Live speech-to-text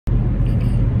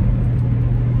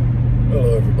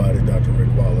Dr. Rick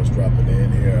Wallace dropping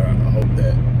in here. I hope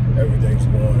that everything's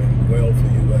going well for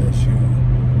you as you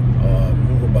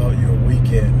move about your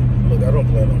weekend. Look, I don't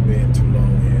plan on being too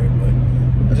long here,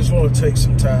 but I just want to take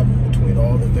some time in between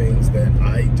all the things that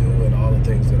I do and all the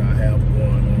things that I have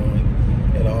going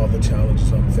on and all the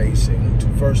challenges I'm facing to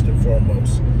first and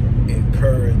foremost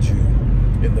encourage you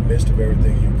in the midst of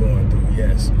everything you're going through.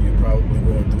 Yes, you're probably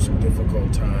going through some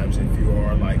difficult times if you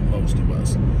are like most of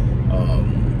us.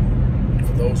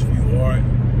 For those of you who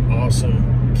aren't,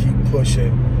 awesome. Keep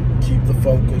pushing, keep the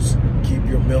focus, keep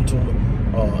your mental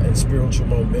and spiritual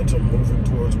momentum moving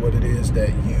towards what it is that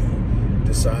you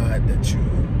decide that you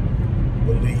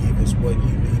believe is what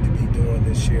you need to be doing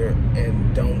this year,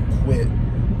 and don't quit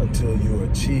until you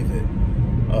achieve it.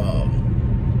 I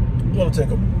want to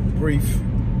take a brief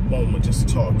moment just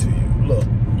to talk to you. Look,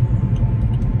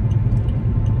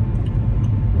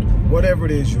 whatever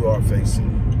it is you are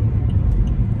facing,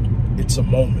 it's a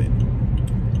moment.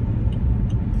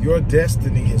 Your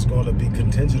destiny is going to be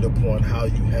contingent upon how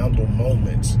you handle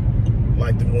moments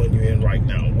like the one you're in right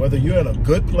now. Whether you're in a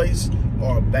good place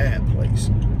or a bad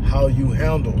place, how you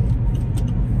handle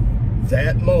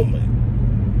that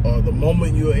moment or the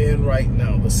moment you're in right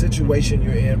now, the situation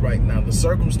you're in right now, the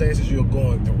circumstances you're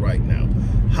going through right now,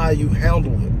 how you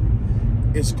handle it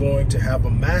is going to have a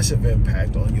massive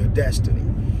impact on your destiny.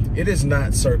 It is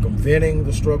not circumventing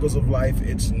the struggles of life.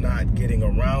 It's not getting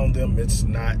around them. It's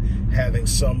not having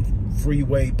some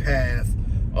freeway path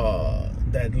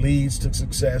that leads to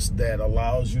success that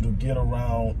allows you to get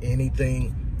around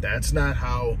anything. That's not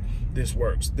how this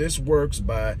works. This works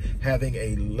by having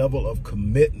a level of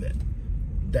commitment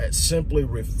that simply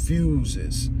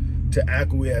refuses to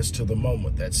acquiesce to the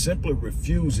moment, that simply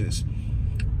refuses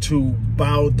to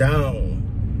bow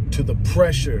down to the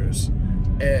pressures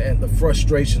and the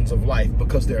frustrations of life,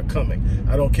 because they're coming.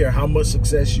 I don't care how much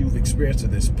success you've experienced to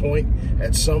this point.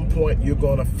 At some point, you're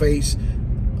going to face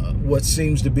what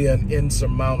seems to be an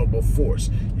insurmountable force.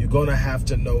 You're going to have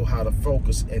to know how to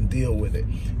focus and deal with it.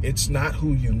 It's not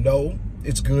who you know.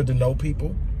 It's good to know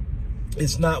people.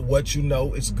 It's not what you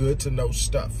know. It's good to know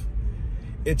stuff.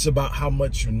 It's about how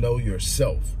much you know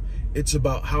yourself. It's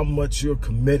about how much you're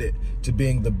committed to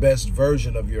being the best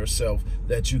version of yourself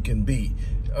that you can be.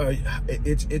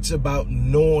 It's about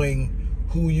knowing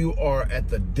who you are at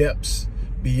the depths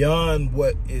beyond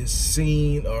what is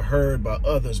seen or heard by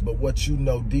others, but what you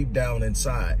know deep down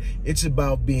inside. It's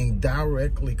about being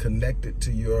directly connected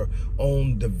to your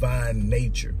own divine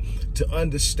nature, to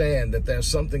understand that there's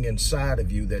something inside of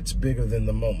you that's bigger than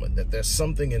the moment, that there's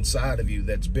something inside of you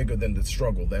that's bigger than the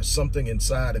struggle, there's something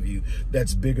inside of you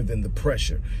that's bigger than the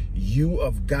pressure. You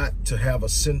have got to have a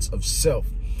sense of self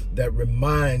that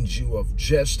reminds you of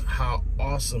just how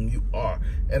awesome you are.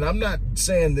 And I'm not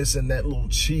saying this in that little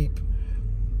cheap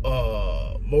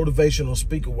motivational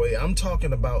speaker way. I'm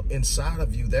talking about inside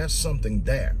of you, there's something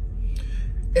there.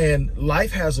 And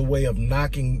life has a way of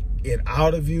knocking it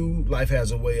out of you. Life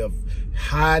has a way of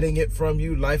hiding it from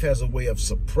you. Life has a way of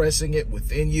suppressing it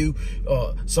within you.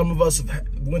 Some of us have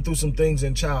went through some things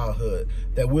in childhood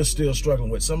that we're still struggling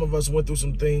with. Some of us went through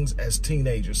some things as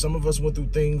teenagers. Some of us went through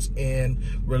things in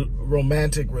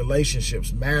romantic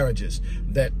relationships, marriages,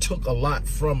 that took a lot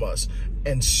from us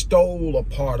and stole a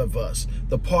part of us,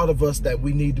 the part of us that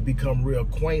we need to become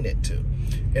reacquainted to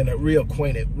and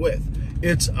reacquainted with.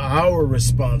 It's our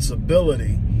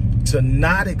responsibility to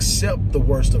not accept the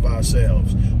worst of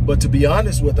ourselves, but to be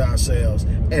honest with ourselves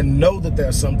and know that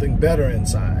there's something better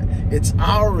inside. It's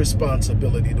our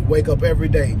responsibility to wake up every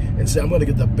day and say, I'm going to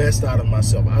get the best out of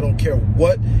myself. I don't care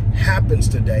what happens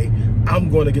today. I'm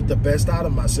going to get the best out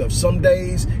of myself. Some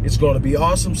days it's going to be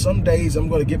awesome. Some days I'm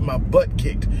going to get my butt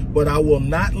kicked, but I will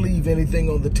not leave anything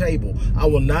on the table. I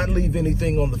will not leave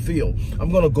anything on the field. I'm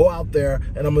going to go out there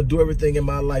and I'm going to do everything in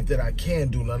my life that I can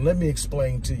do. Now, let me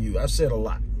explain to you. I've said a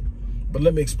lot, but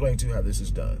let me explain to you how this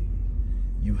is done.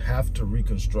 You have to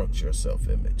reconstruct your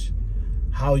self-image.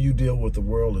 How you deal with the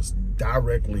world is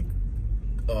directly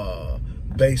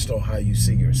based on how you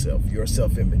see yourself, your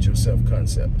self-image, your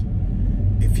self-concept.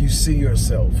 If you see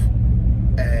yourself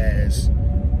as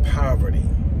poverty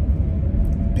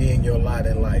being your lot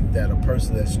in life, that a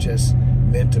person that's just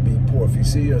meant to be poor, if you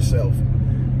see yourself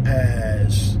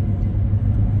as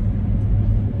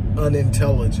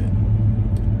unintelligent,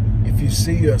 if you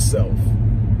see yourself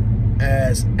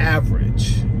as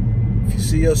average, if you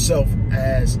see yourself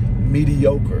as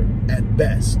mediocre at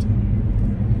best,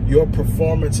 your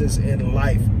performances in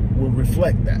life will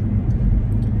reflect that.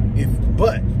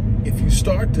 But if you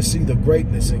start to see the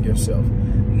greatness in yourself,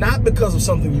 not because of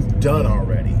something you've done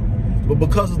already, but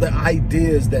because of the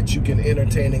ideas that you can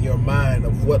entertain in your mind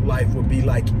of what life would be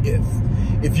like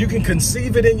if you can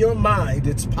conceive it in your mind,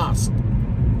 it's possible.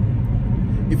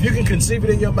 If you can conceive it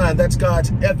in your mind, that's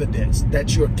God's evidence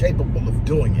that you're capable of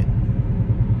doing it.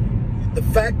 The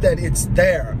fact that it's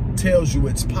there tells you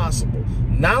it's possible.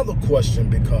 Now the question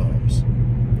becomes,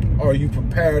 are you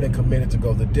prepared and committed to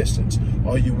go the distance?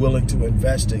 Are you willing to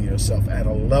invest in yourself at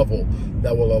a level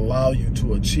that will allow you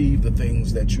to achieve the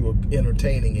things that you are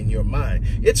entertaining in your mind?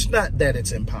 It's not that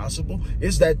it's impossible.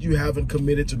 It's that you haven't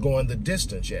committed to going the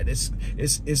distance yet. It's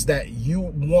that you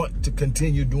want to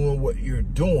continue doing what you're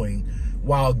doing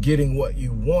while getting what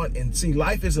you want. And see,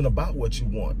 life isn't about what you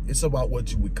want. It's about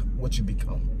what you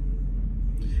become.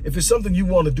 If it's something you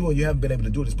want to do and you haven't been able to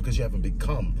do it, it's because you haven't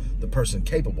become the person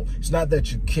capable. It's not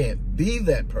that you can't be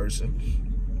that person.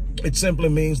 It simply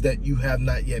means that you have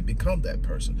not yet become that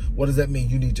person. What does that mean?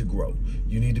 You need to grow.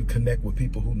 You need to connect with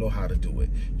people who know how to do it.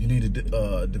 You need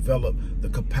to develop the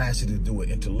capacity to do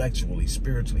it intellectually,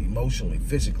 spiritually, emotionally,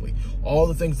 physically. All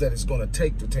the things that it's going to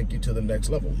take you to the next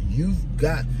level. You've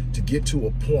got to get to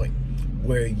a point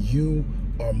where you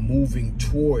are moving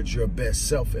towards your best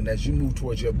self. And as you move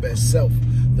towards your best self,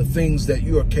 the things that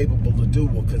you are capable to do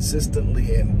will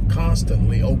consistently and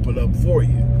constantly open up for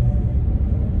you.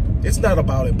 It's not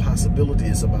about impossibility,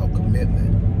 it's about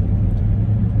commitment.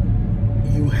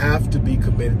 You have to be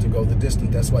committed to go the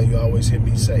distance. That's why you always hear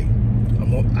me say,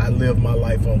 I live my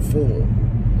life on full,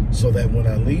 so that when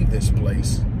I leave this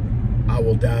place, I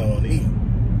will die on E.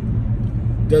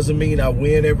 Doesn't mean I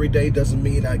win every day, doesn't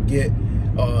mean I get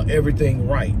everything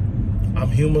right. I'm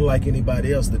human like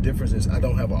anybody else. The difference is I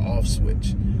don't have an off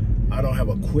switch. I don't have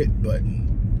a quit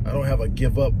button. I don't have a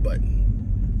give up button.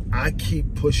 I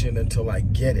keep pushing until I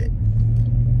get it.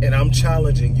 And I'm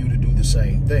challenging you to do the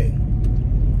same thing.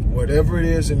 Whatever it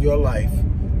is in your life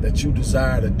that you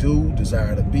desire to do,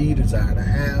 desire to be, desire to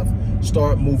have,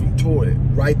 start moving toward it.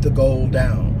 Write the goal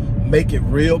down. Make it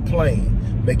real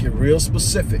plain. Make it real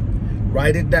specific.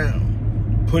 Write it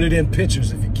down. Put it in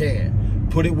pictures if you can.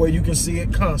 Put it where you can see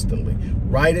it constantly.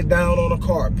 Write it down on a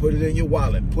card. Put it in your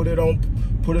wallet. Put it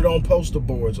on poster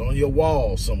boards on your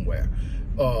wall somewhere.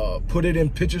 Put it in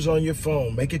pictures on your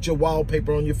phone. Make it your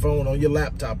wallpaper on your phone, on your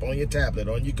laptop, on your tablet,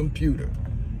 on your computer.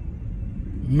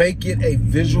 Make it a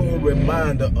visual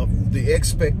reminder of the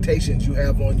expectations you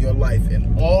have on your life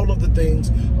and all of the things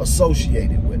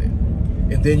associated with it.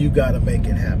 And then you got to make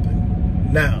it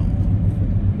happen. Now,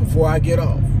 before I get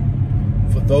off,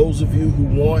 for those of you who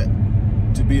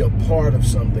want to be a part of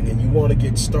something and you want to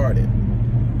get started,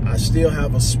 I still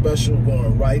have a special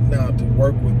going right now to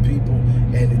work with people,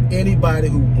 and anybody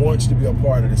who wants to be a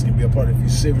part of this can be a part of it if you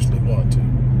seriously want to.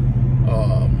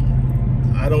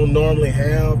 I don't normally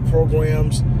have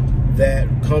programs that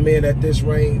come in at this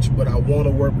range, but I want to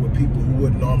work with people who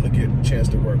wouldn't normally get a chance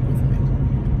to work with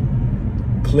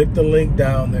me. Click the link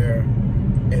down there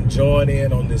and join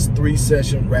in on this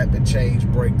 3-session Rapid Change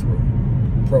Breakthrough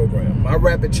program. My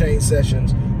Rapid Change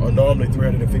sessions are normally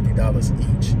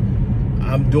 $350 each.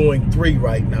 I'm doing 3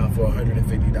 right now for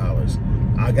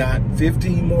 $150. I got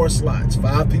 15 more slots.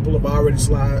 5 people have already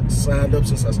signed up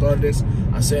since I started this.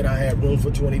 I said I had room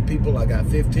for 20 people. I got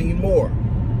 15 more.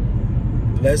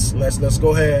 Let's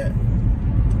go ahead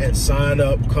and sign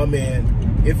up, come in.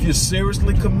 If you're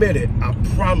seriously committed, I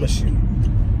promise you,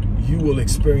 you will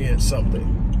experience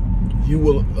something. You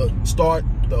will start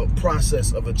the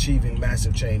process of achieving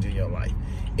massive change in your life.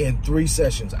 In 3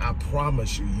 sessions, I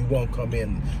promise you, you won't come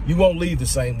in, you won't leave the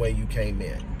same way you came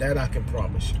in. That I can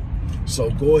promise you. So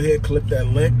go ahead, click that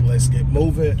link. Let's get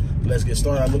moving. Let's get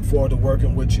started. I look forward to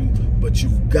working with you, but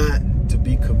you've got to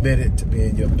be committed to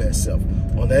being your best self.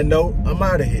 On that note, I'm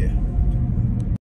out of here.